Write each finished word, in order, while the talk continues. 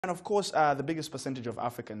And of course, the biggest percentage of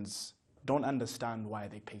Africans don't understand why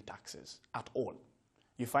they pay taxes at all.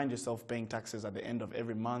 You find yourself paying taxes at the end of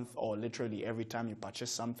every month or literally every time you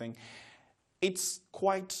purchase something. It's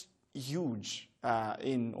quite huge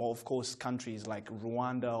in, of course, countries like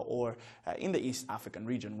Rwanda or in the East African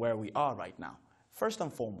region where we are right now. First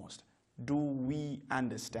and foremost, do we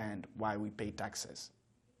understand why we pay taxes?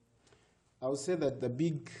 I would say that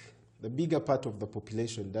the bigger part of the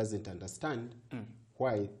population doesn't understand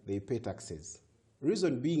why they pay taxes.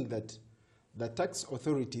 Reason being that the tax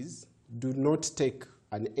authorities do not take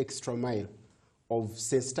an extra mile of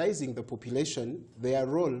sensitizing the population their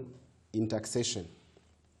role in taxation.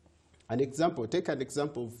 Take an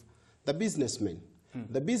example of the businessmen.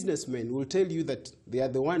 The businessmen will tell you that they are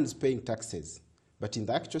the ones paying taxes. But in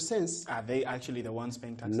the actual sense... Are they actually the ones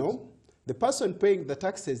paying taxes? No. The person paying the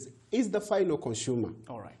taxes is the final consumer.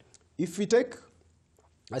 All right. If we take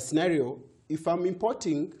a scenario, if I'm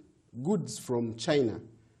importing goods from China,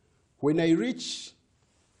 when I reach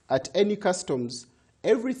at any customs,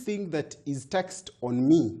 everything that is taxed on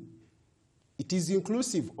me, it is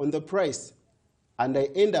inclusive on the price, and I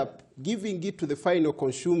end up giving it to the final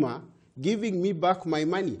consumer, giving me back my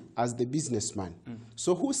money as the businessman.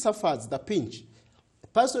 So who suffers the pinch? The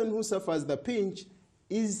person who suffers the pinch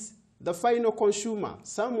is the final consumer,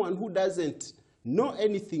 someone who doesn't know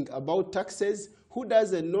anything about taxes, who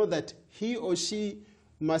doesn't know that he or she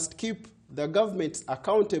must keep the government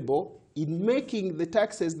accountable in making the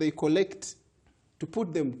taxes they collect to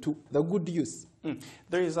put them to the good use.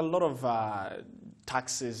 There is a lot of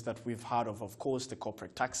taxes that we've heard of course, the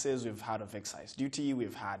corporate taxes, we've heard of excise duty,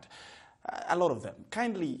 we've had a lot of them.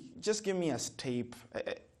 Kindly just give me a step-by-step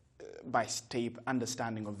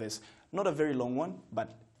understanding of this. Not a very long one,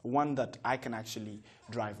 but one that I can actually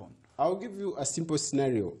drive on. I'll give you a simple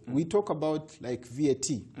scenario. We talk about like VAT.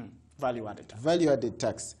 Value-added tax. Value-added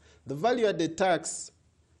tax. The value-added tax,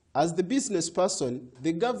 as the business person,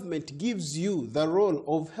 the government gives you the role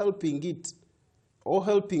of helping it or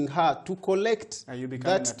helping her to collect. Are you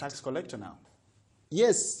becoming a tax collector now?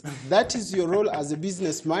 Yes, that is your role as a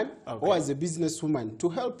businessman or as a businesswoman, to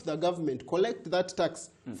help the government collect that tax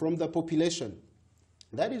from the population.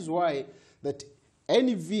 That is why that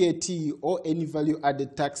any VAT or any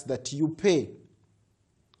value-added tax that you pay,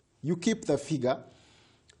 you keep the figure.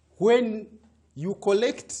 When you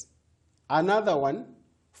collect another one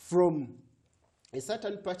from a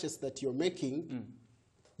certain purchase that you're making,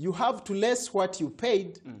 you have to less what you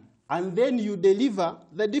paid, and then you deliver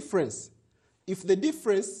the difference. If the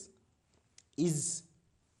difference is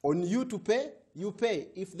on you to pay, you pay.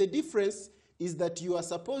 If the difference is that you are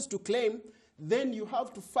supposed to claim, then you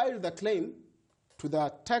have to file the claim to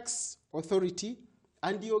the tax authority,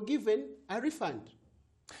 and you're given a refund.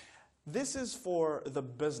 This is for the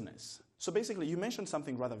business. So basically, you mentioned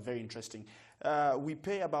something rather very interesting. We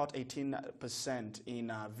pay about 18% in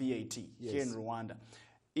VAT here in Rwanda.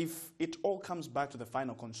 If it all comes back to the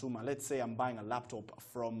final consumer, let's say I'm buying a laptop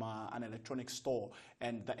from an electronic store,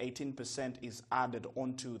 and the 18% is added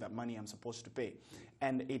onto the money I'm supposed to pay,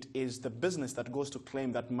 and it is the business that goes to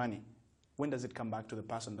claim that money, when does it come back to the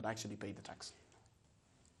person that actually paid the tax?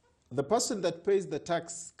 The person that pays the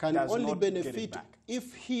tax can only benefit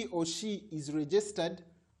if he or she is registered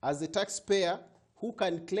as a taxpayer who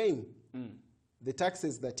can claim the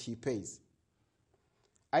taxes that he pays.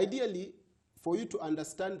 Ideally, for you to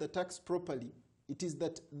understand the tax properly, it is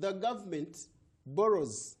that the government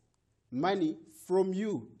borrows money from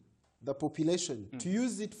you, the population, to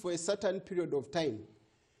use it for a certain period of time.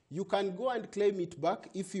 You can go and claim it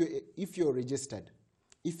back if you're registered.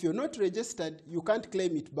 If you're not registered, you can't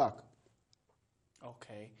claim it back.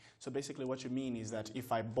 Okay. So basically what you mean is that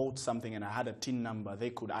if I bought something and I had a TIN number,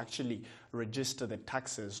 they could actually register the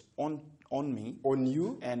taxes on me. On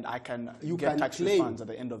you. And I can get tax refunds at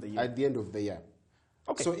the end of the year. At the end of the year.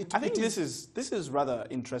 Okay. So I think this is rather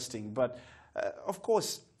interesting. But of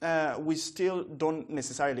course, we still don't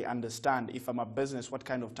necessarily understand, if I'm a business, what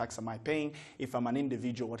kind of tax am I paying? If I'm an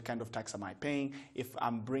individual, what kind of tax am I paying? If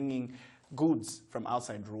I'm bringing goods from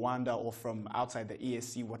outside Rwanda or from outside the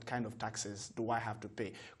EAC, what kind of taxes do I have to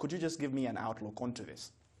pay? Could you just give me an outlook onto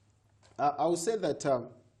this? I would say that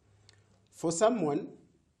for someone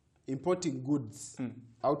importing goods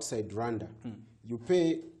outside Rwanda, you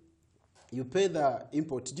pay the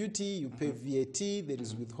import duty, you pay VAT, there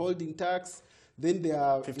is withholding tax, then there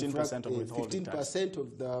are 15% of withholding tax. 15%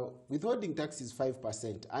 of the withholding tax is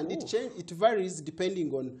 5%, and it varies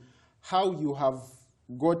depending on how you have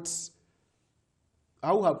got.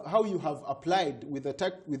 How you have applied with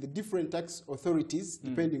the different tax authorities,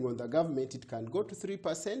 depending on the government. It can go to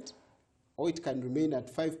 3%, or it can remain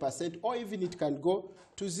at 5%, or even it can go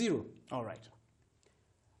to 0. All right.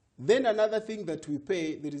 Then another thing that we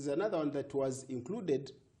pay, there is another one that was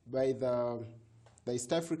included by the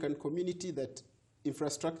East African community, that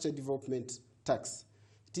infrastructure development tax.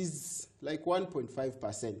 It is like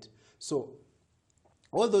 1.5%. So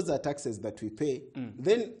all those are taxes that we pay.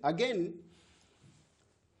 Then again,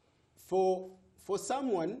 for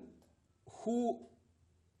someone who,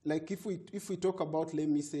 like if we talk about, let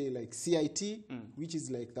me say, like CIT, which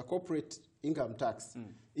is like the corporate income tax,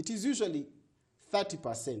 it is usually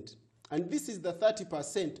 30%. And this is the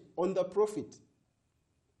 30% on the profit,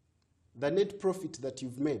 the net profit that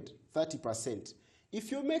you've made, 30%.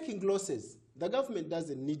 If you're making losses, the government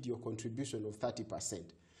doesn't need your contribution of 30%.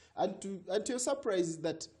 And to your surprise is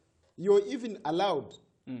that you're even allowed,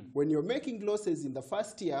 when you're making losses in the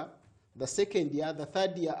first year, the second year, the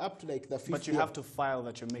third year, up to like the fifth year. But you have to file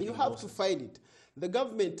that you're making losses. You have to file it. The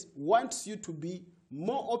government wants you to be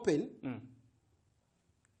more open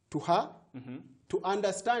to her, to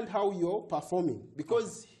understand how you're performing,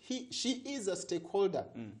 because she is a stakeholder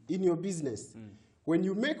in your business. When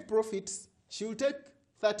you make profits, she will take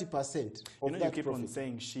 30% of that you keep profit. on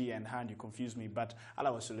saying she and her, and you confuse me, but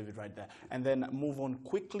allow us to leave it right there. And then move on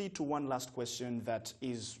quickly to one last question that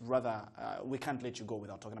is rather, we can't let you go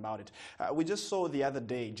without talking about it. We just saw the other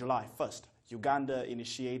day, July 1st, Uganda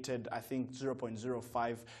initiated, I think,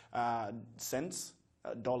 0.05 cents,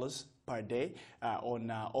 dollars per day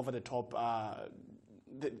on over-the-top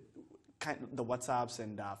the WhatsApps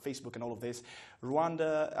and Facebook and all of this.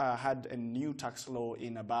 Rwanda had a new tax law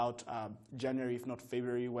in about January, if not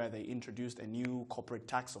February, where they introduced a new corporate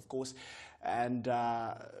tax, of course. And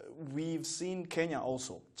we've seen Kenya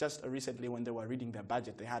also. Just recently, when they were reading their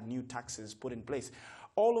budget, they had new taxes put in place,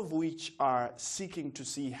 all of which are seeking to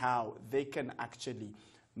see how they can actually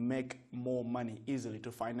make more money easily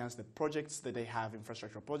to finance the projects that they have,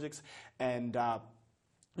 infrastructure projects, and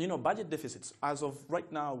budget deficits. As of right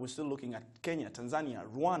now, we're still looking at Kenya, Tanzania,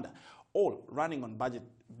 Rwanda, all running on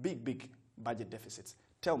big budget deficits.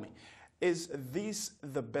 Tell me, is this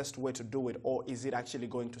the best way to do it, or is it actually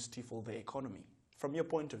going to stifle the economy, from your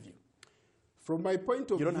point of view? From my point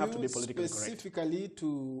of view, you don't have to be politically specifically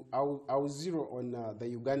correct. I'll zero on the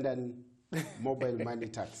Ugandan mobile money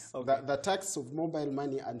tax. Okay. The tax of mobile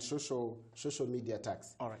money and social media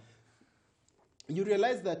tax. All right. You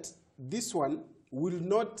realize that this one will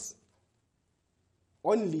not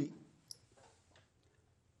only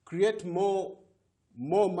create more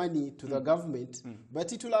money to the government,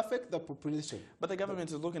 but it will affect the population. But the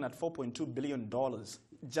government is looking at $4.2 billion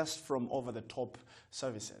just from over-the-top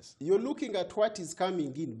services. You're looking at what is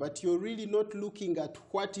coming in, but you're really not looking at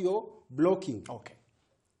what you're blocking. Okay.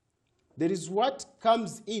 There is what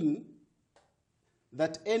comes in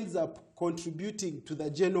that ends up contributing to the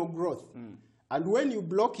general growth. And when you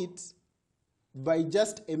block it by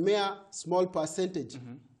just a mere small percentage,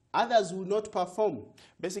 others will not perform.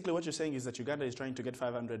 Basically, what you're saying is that Uganda is trying to get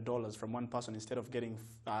 $500 from one person instead of getting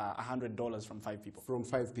 $100 from 5 people. From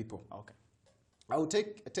 5 people. Okay. I will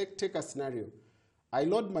take a scenario. I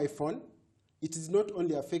load my phone. It is not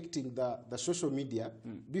only affecting the social media.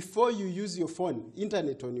 Before you use your phone,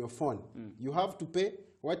 internet on your phone, you have to pay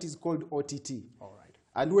what is called OTT. All right.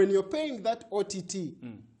 And when you're paying that OTT,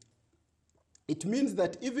 it means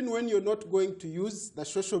that even when you're not going to use the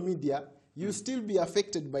social media, you'll still be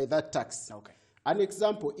affected by that tax. Okay. An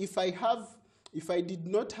example, if I did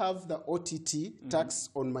not have the OTT tax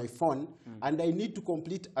on my phone and I need to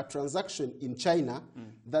complete a transaction in China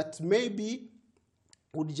that maybe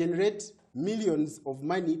would generate millions of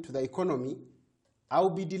money to the economy, I'll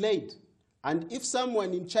be delayed. And if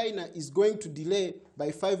someone in China is going to delay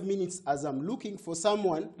by 5 minutes as I'm looking for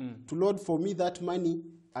someone to load for me that money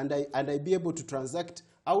and I be able to transact,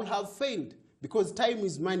 I will have failed, because time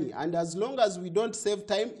is money. And as long as we don't save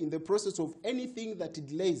time in the process of anything that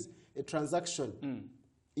delays a transaction,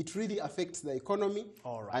 it really affects the economy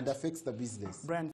and affects the business. Brian,